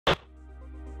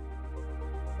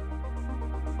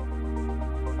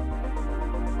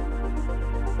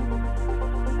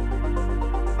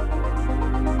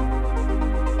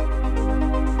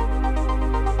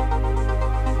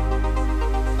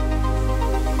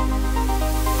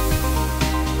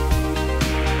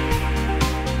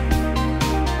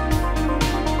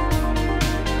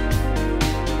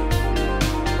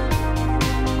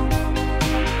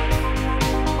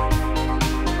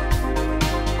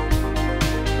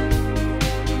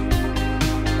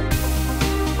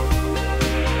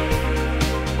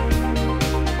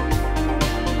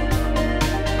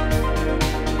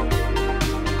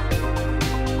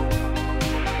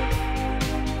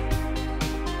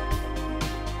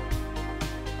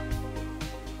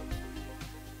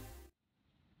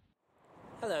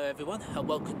Hello everyone and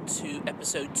welcome to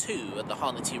episode 2 of the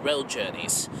Harnetty Rail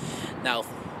Journeys. Now,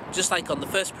 just like on the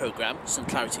first programme, some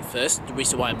clarity first, the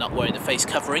reason why I'm not wearing a face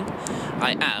covering,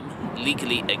 I am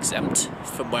legally exempt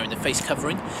from wearing a face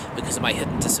covering because of my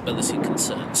hidden disability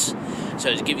concerns.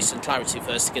 So to give you some clarity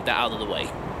first to get that out of the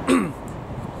way.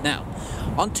 Now,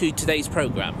 on to today's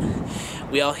programme.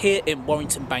 We are here in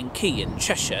Warrington BQ in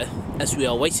Cheshire as we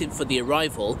are waiting for the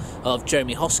arrival of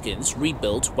Jeremy Hosking's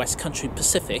rebuilt West Country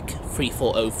Pacific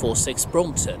 34046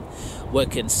 Braunton,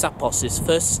 working Saphos'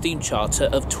 first steam charter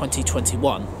of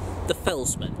 2021, the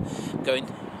Fellsman, going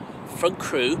from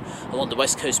Crewe along the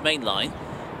West Coast main line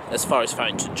as far as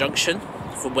Warrington Junction,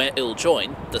 from where it will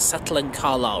join the Settle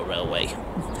Carlisle Railway.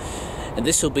 And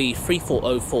this will be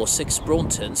 34046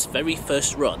 Braunton's very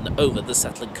first run over the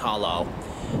Settle Carlisle.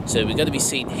 So we're going to be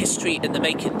seeing history in the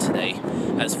making today,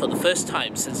 as for the first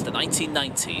time since the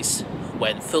 1990s,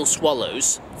 when Phil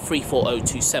Swallow's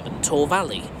 34027 Taw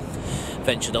Valley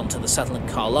ventured onto the Settle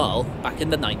Carlisle back in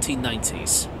the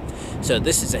 1990s. So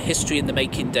this is a history in the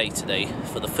making day today,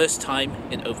 for the first time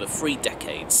in over 3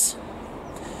 decades.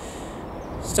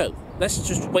 So let's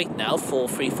just wait now for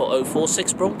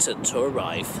 34046 Braunton to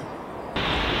arrive.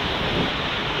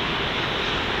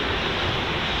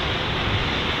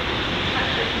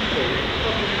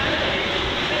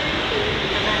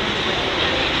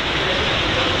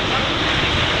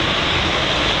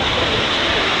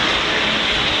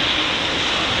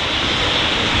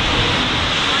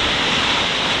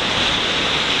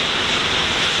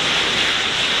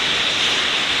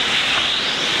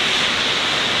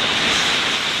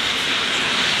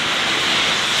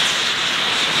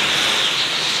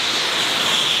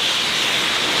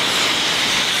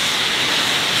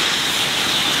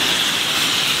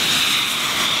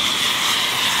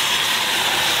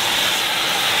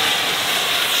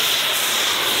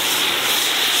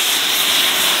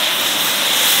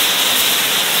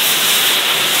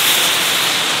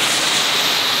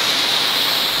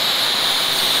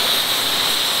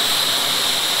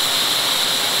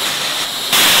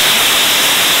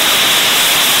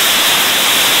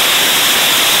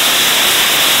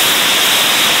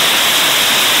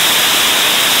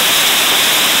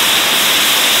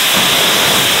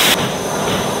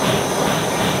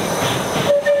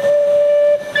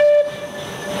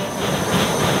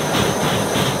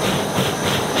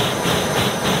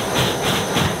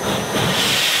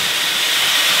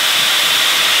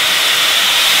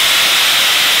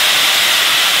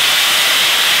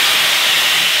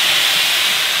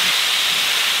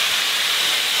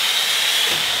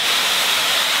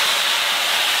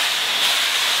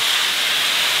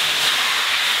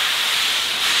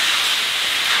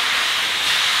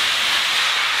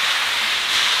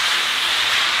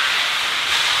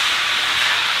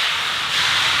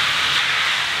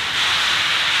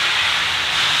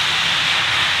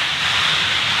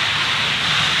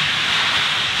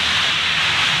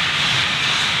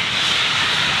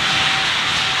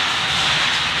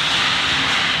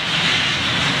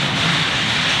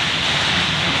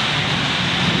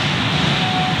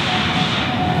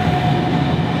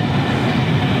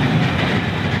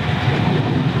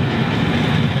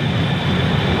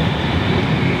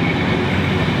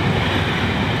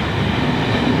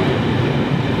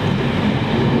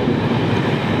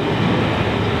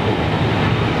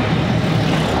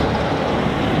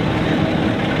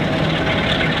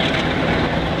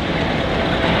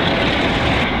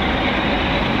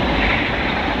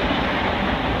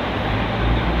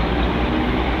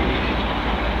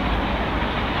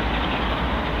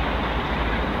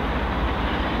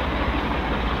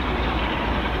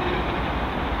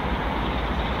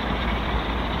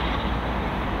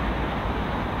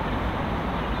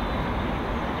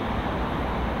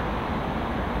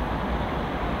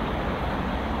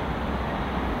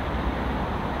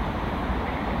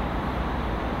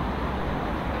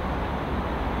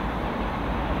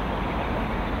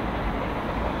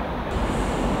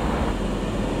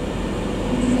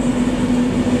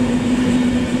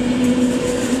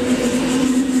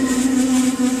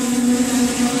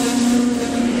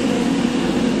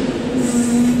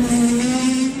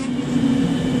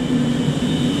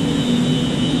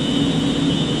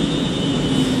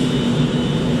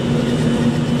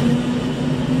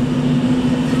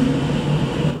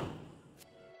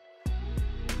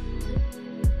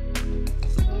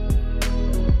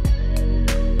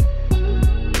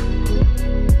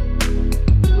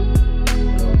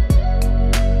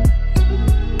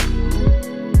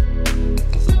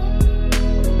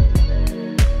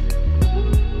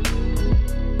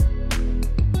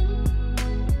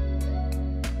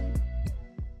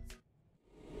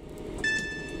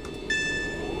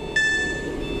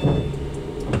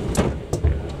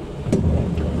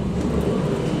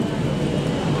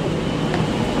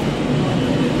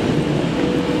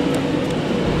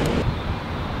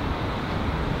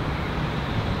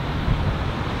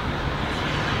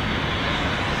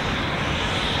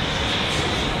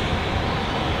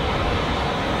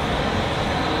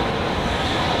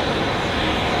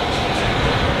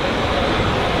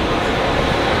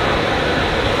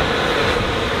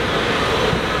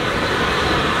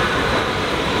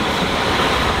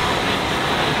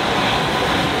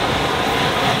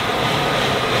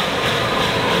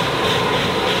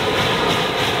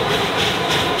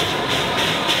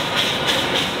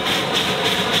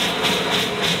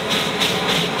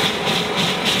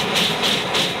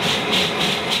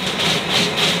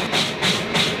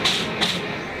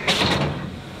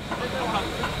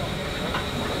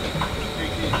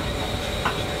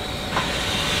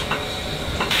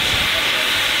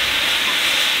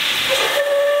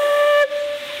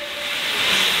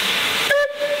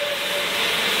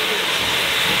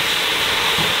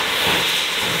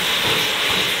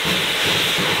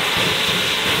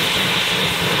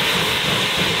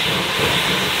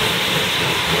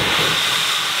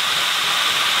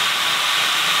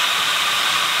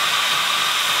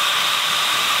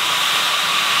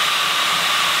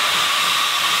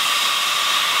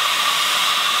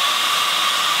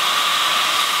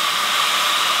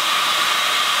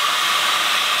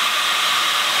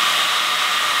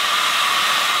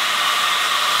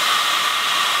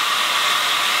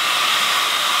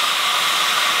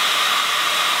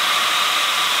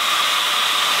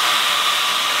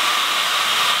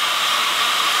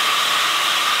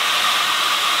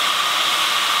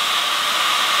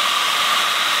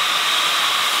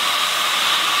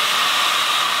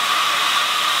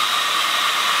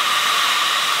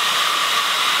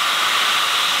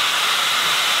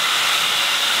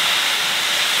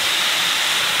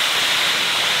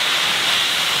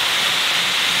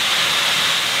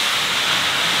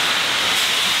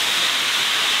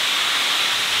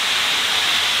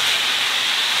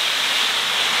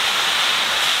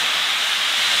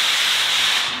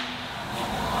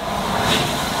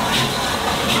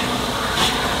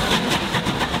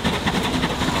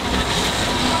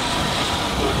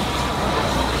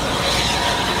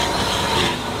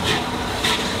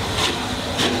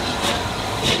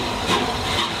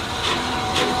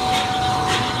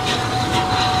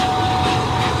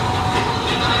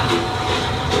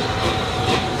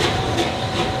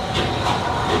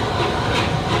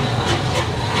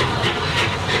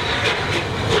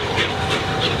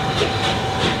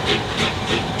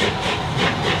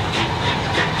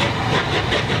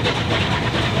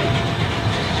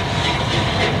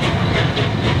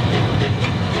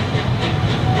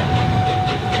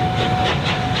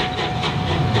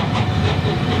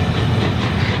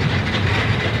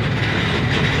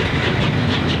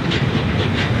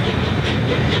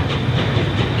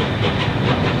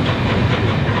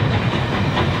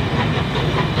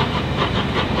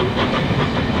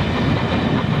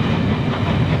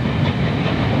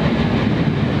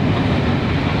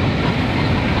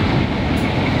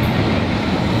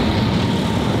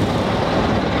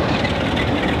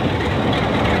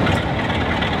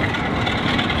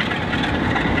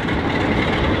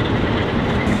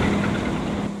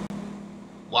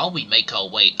 while we make our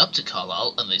way up to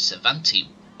Carlisle on this Avanti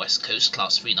West Coast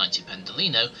Class 390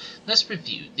 Pendolino, let's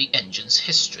review the engine's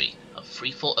history of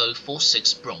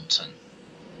 34046 Braunton.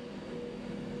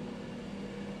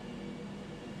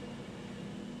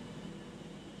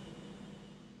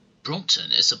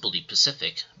 Braunton is a Bulleid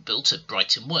Pacific built at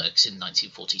Brighton Works in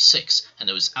 1946, and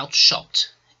it was outshopped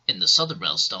in the Southern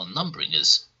Rail style numbering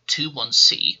as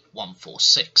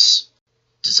 21C146.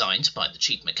 Designed by the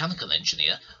chief mechanical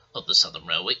engineer of the Southern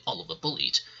Railway, Oliver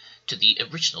Bulleid, to the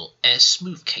original air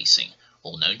smooth casing,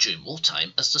 or known during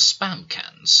wartime as the spam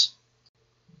cans.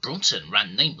 Braunton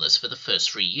ran nameless for the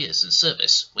first 3 years in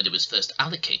service when it was first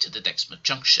allocated at Exmouth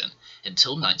Junction,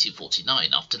 until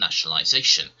 1949 after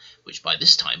nationalisation, which by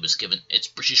this time was given its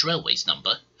British Railways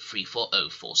number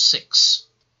 34046.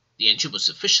 The engine was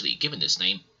officially given its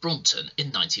name Braunton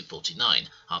in 1949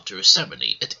 after a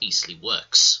ceremony at Eastleigh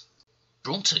Works.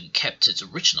 Braunton kept its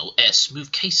original air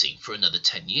smooth casing for another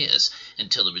 10 years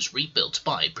until it was rebuilt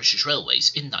by British Railways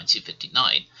in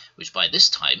 1959, which by this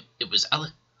time it was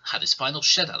had its final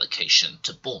shed allocation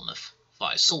to Bournemouth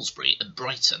via Salisbury and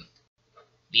Brighton.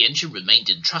 The engine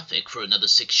remained in traffic for another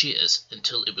 6 years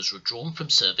until it was withdrawn from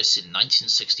service in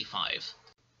 1965.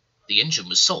 The engine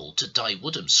was sold to Dye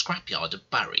Woodham's scrapyard of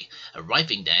Barry,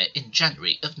 arriving there in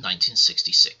January of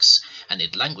 1966, and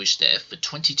it languished there for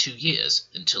 22 years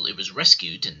until it was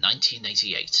rescued in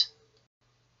 1988.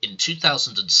 In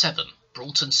 2007,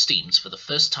 Braunton steamed for the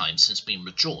first time since being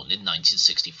withdrawn in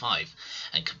 1965,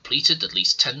 and completed at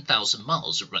least 10,000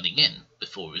 miles of running in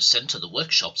before it was sent to the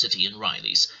workshops at Ian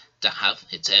Riley's to have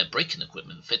its air braking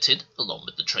equipment fitted, along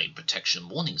with the train protection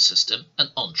warning system and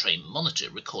on-train monitor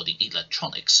recording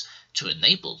electronics, to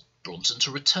enable Braunton to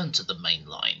return to the main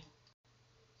line.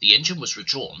 The engine was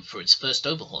withdrawn for its first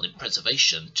overhaul in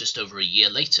preservation just over a year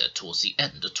later, towards the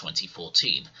end of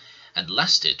 2014, and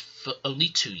lasted for only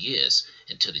 2 years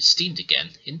until it steamed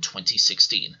again in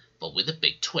 2016, but with a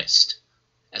big twist,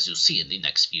 as you'll see in the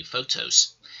next few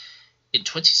photos. In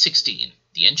 2016,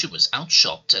 the engine was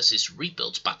outshopped as its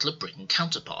rebuilt Battle of Britain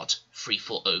counterpart,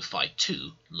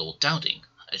 34052 Lord Dowding,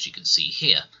 as you can see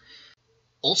here.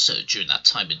 Also during that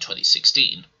time in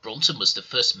 2016, Braunton was the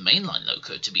first mainline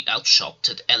loco to be outshopped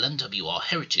at LNWR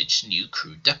Heritage new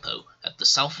Crewe depot at the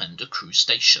south end of Crewe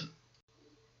station.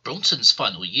 Braunton's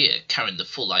final year carrying the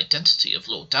full identity of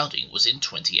Lord Dowding was in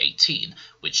 2018,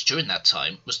 which during that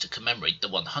time was to commemorate the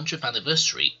 100th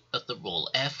anniversary of the Royal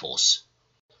Air Force.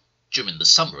 During the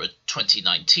summer of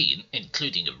 2019,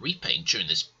 including a repaint during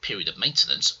this period of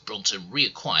maintenance, Braunton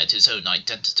reacquired his own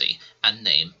identity and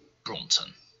name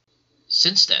Braunton.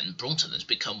 Since then, Braunton has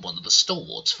become one of the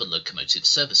stalwarts for locomotive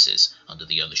services under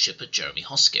the ownership of Jeremy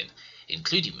Hosking,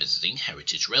 including visiting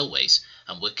Heritage Railways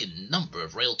and working a number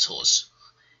of rail tours,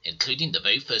 including the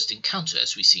very first encounter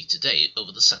as we see today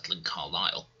over the Settle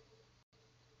Carlisle.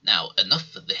 Now,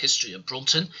 enough of the history of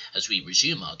Braunton as we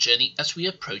resume our journey as we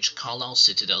approach Carlisle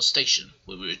Citadel Station,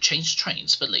 where we will change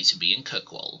trains for Lazenby and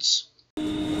Kirkwolds.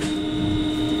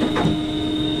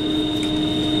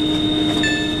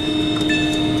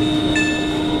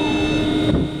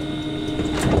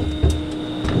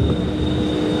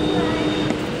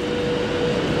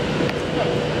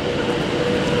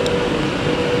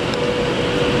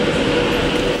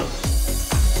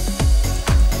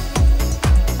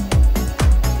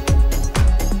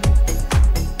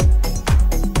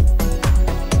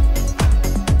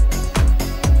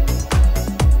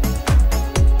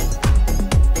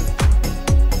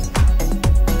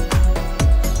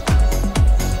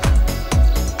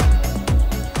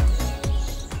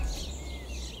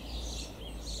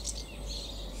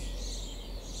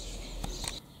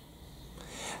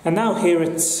 And now here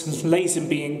at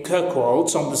Lazenby and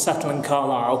Kirkwolds on the Settle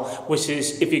Carlisle, which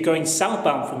is, if you're going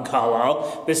southbound from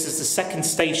Carlisle, this is the second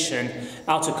station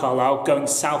out of Carlisle going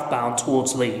southbound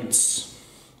towards Leeds.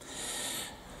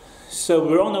 So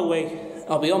we're on our way.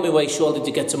 I'll be on my way shortly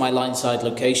to get to my line-side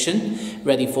location,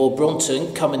 ready for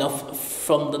Braunton, coming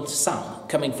from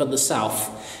the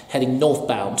south, heading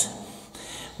northbound,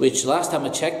 which last time I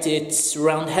checked, it's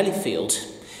around Hellifield,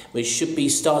 which should be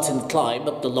starting the climb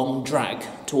up the long drag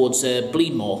towards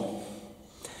Bleemore.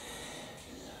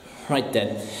 Right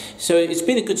then, so it's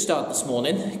been a good start this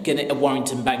morning, getting it at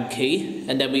Warrington BQ,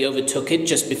 and then we overtook it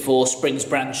just before Springs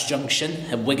Branch Junction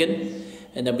at Wigan,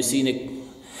 and then we've seen it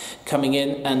coming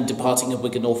in and departing at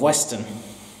Wigan North Western.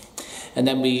 And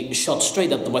then we shot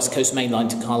straight up the West Coast main line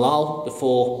to Carlisle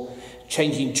before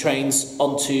changing trains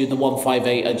onto the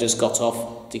 158 I just got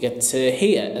off to get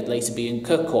here at Lazenby and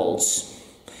Kirkwolds.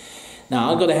 Now,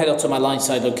 I'm going to head up to my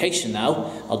line-side location now.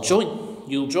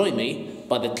 You'll join me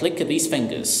by the click of these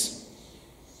fingers.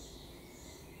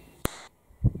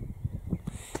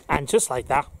 And just like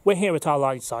that, we're here at our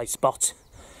line side spot.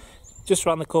 Just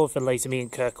round the corner from Lazenby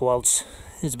and Kirkwalds.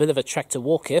 There's a bit of a trek to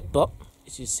walk here, but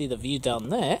as you see the view down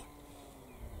there,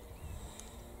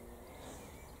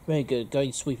 very good,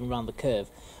 going sweeping around the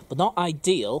curve. But not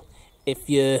ideal if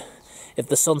the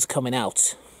sun's coming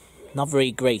out. Not very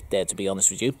great there, to be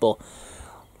honest with you, but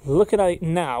looking at it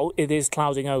now, it is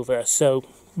clouding over, so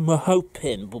we're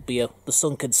hoping the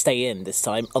sun can stay in this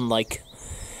time, unlike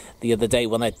the other day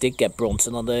when I did get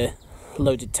Braunton on the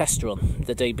loaded test run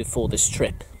the day before this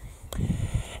trip.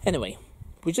 Anyway,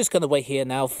 we're just going to wait here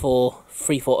now for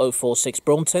 34046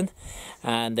 Braunton,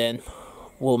 and then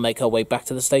we'll make our way back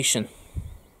to the station.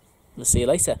 We'll see you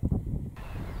later.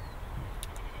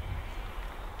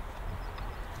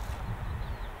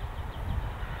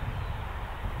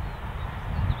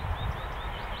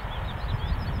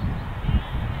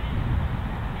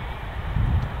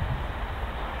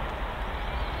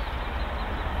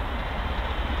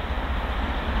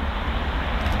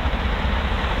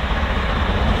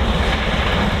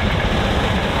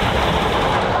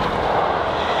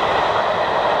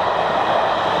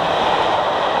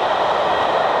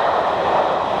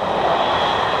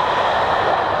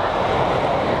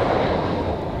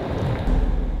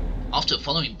 After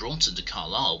following Braunton to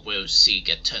Carlisle, where we'll see it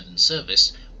get turned in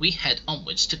service, we head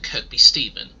onwards to Kirkby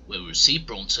Stephen, where we'll see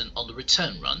Braunton on the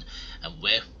return run, and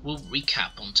where we'll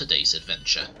recap on today's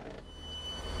adventure.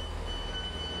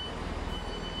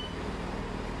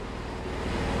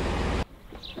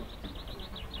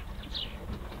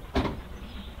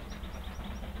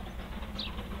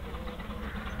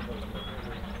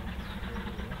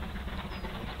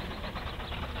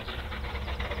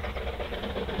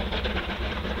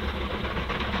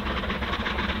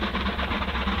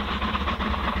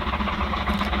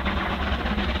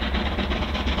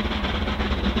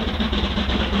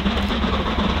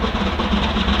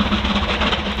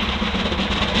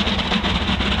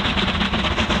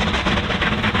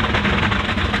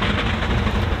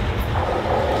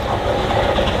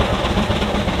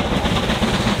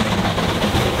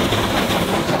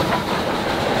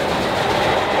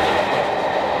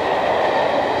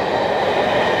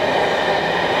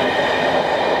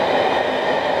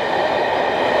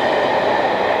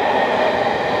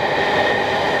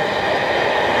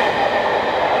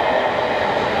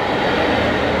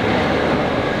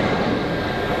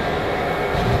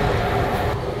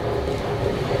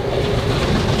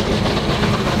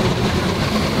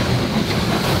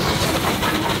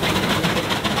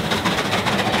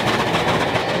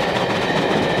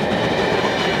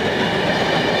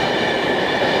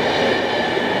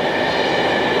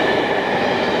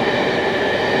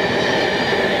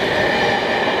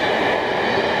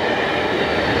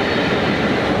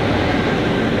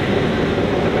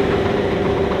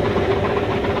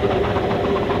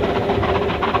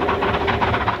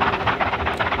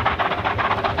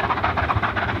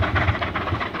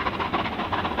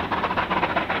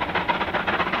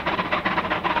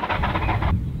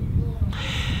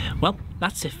 Well,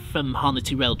 that's it from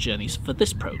Harnetty Rail Journeys for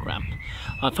this programme.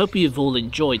 I hope you've all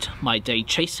enjoyed my day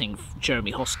chasing Jeremy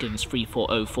Hosking's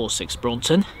 34046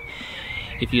 Braunton.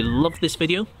 If you love this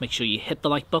video, make sure you hit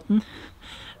the like button.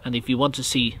 And if you want to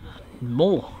see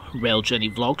more rail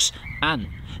journey vlogs and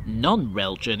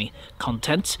non-rail journey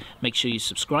content, make sure you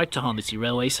subscribe to Harnetty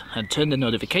Railways and turn the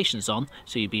notifications on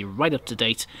so you'll be right up to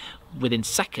date within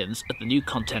seconds of the new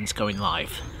contents going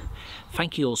live.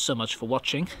 Thank you all so much for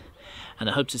watching, and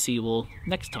I hope to see you all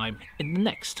next time in the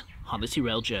next Harnetty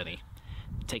Rail Journey.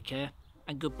 Take care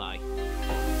and goodbye.